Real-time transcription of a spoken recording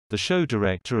the show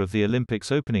director of the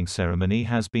Olympics opening ceremony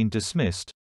has been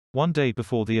dismissed, one day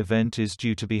before the event is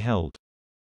due to be held.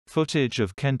 Footage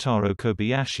of Kentaro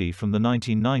Kobayashi from the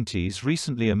 1990s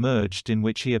recently emerged in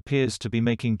which he appears to be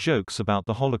making jokes about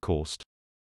the Holocaust.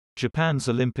 Japan's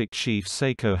Olympic chief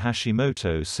Seiko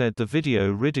Hashimoto said the video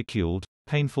ridiculed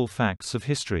painful facts of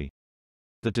history.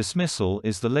 The dismissal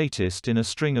is the latest in a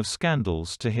string of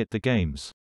scandals to hit the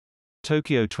Games.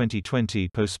 Tokyo 2020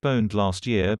 postponed last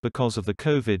year because of the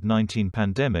COVID-19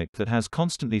 pandemic that has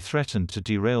constantly threatened to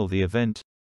derail the event,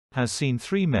 has seen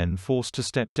 3 men forced to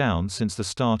step down since the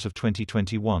start of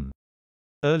 2021.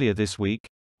 Earlier this week,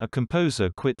 a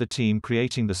composer quit the team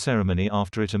creating the ceremony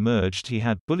after it emerged he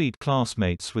had bullied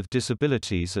classmates with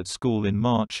disabilities at school in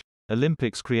March.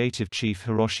 Olympics creative chief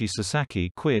Hiroshi Sasaki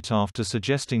quit after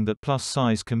suggesting that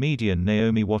plus-size comedian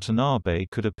Naomi Watanabe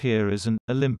could appear as an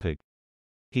Olympig.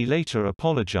 He later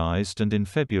apologized, and in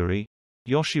February,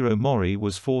 Yoshiro Mori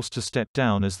was forced to step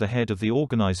down as the head of the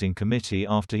organizing committee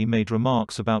after he made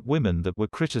remarks about women that were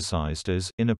criticized as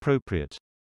inappropriate.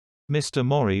 Mr.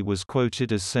 Mori was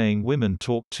quoted as saying women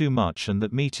talk too much and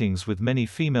that meetings with many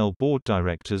female board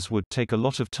directors would take a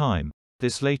lot of time.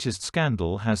 This latest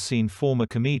scandal has seen former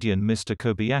comedian Mr.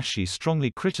 Kobayashi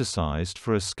strongly criticized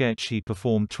for a sketch he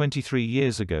performed 23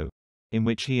 years ago, in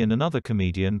which he and another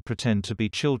comedian pretend to be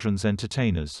children's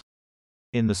entertainers.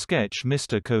 In the sketch,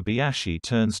 Mr. Kobayashi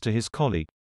turns to his colleague,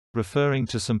 referring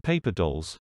to some paper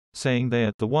dolls, saying they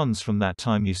are the ones from that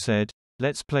time you said,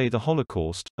 "Let's play the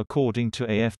Holocaust," according to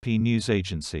AFP news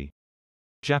agency.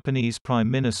 Japanese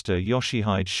Prime Minister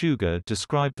Yoshihide Suga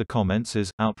described the comments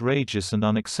as outrageous and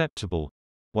unacceptable,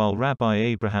 while Rabbi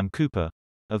Abraham Cooper,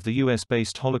 of the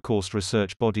US-based Holocaust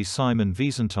research body Simon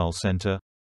Wiesenthal Center,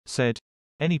 said,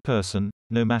 "Any person,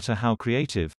 no matter how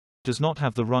creative, does not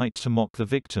have the right to mock the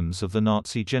victims of the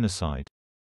Nazi genocide."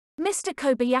 Mr.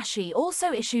 Kobayashi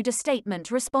also issued a statement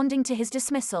responding to his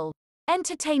dismissal.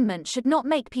 "Entertainment should not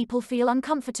make people feel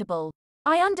uncomfortable.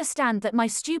 I understand that my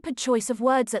stupid choice of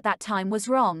words at that time was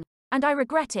wrong, and I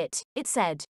regret it," it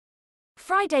said.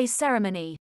 Friday's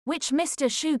ceremony, which Mr.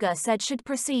 Suga said should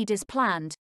proceed as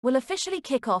planned, will officially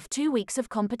kick off 2 weeks of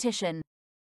competition.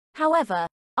 However,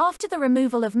 after the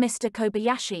removal of Mr.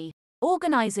 Kobayashi,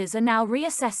 organizers are now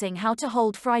reassessing how to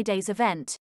hold Friday's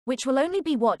event, which will only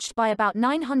be watched by about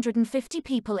 950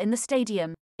 people in the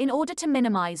stadium, in order to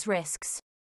minimize risks.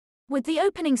 With the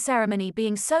opening ceremony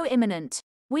being so imminent,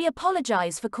 "We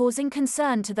apologize for causing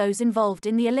concern to those involved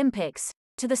in the Olympics,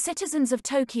 to the citizens of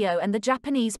Tokyo and the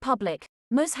Japanese public,"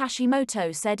 Ms.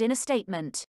 Hashimoto said in a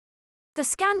statement. The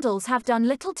scandals have done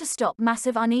little to stop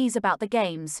massive unease about the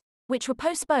Games, which were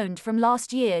postponed from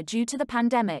last year due to the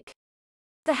pandemic.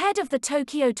 The head of the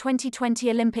Tokyo 2020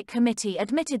 Olympic Committee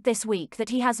admitted this week that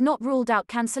he has not ruled out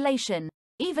cancellation,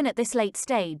 even at this late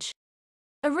stage.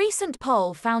 A recent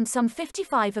poll found some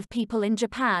 55% of people in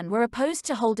Japan were opposed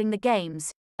to holding the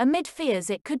Games, amid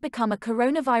fears it could become a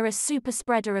coronavirus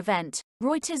super-spreader event,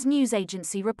 Reuters news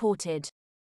agency reported.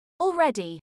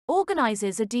 Already,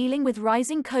 organizers are dealing with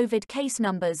rising COVID case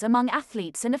numbers among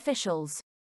athletes and officials.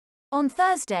 On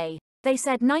Thursday, they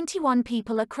said 91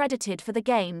 people accredited for the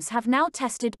Games have now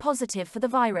tested positive for the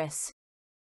virus.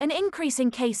 An increase in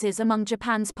cases among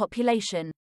Japan's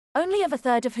population, only of a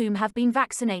third of whom have been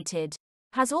vaccinated,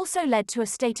 has also led to a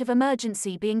state of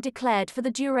emergency being declared for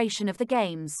the duration of the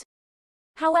Games.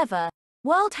 However,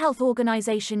 World Health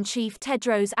Organization chief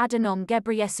Tedros Adhanom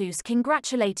Ghebreyesus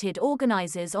congratulated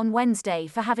organizers on Wednesday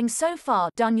for having so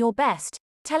far done your best,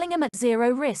 telling them at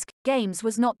zero risk, Games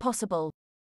was not possible.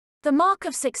 "The mark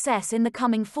of success in the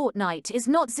coming fortnight is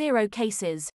not zero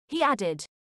cases," he added.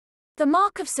 "The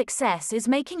mark of success is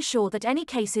making sure that any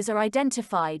cases are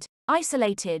identified,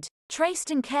 isolated, traced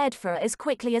and cared for as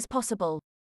quickly as possible."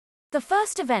 The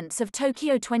first events of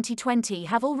Tokyo 2020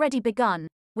 have already begun,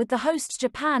 with the hosts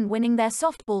Japan winning their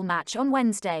softball match on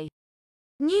Wednesday.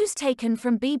 News taken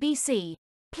from BBC.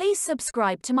 Please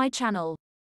subscribe to my channel.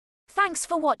 Thanks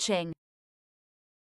for watching.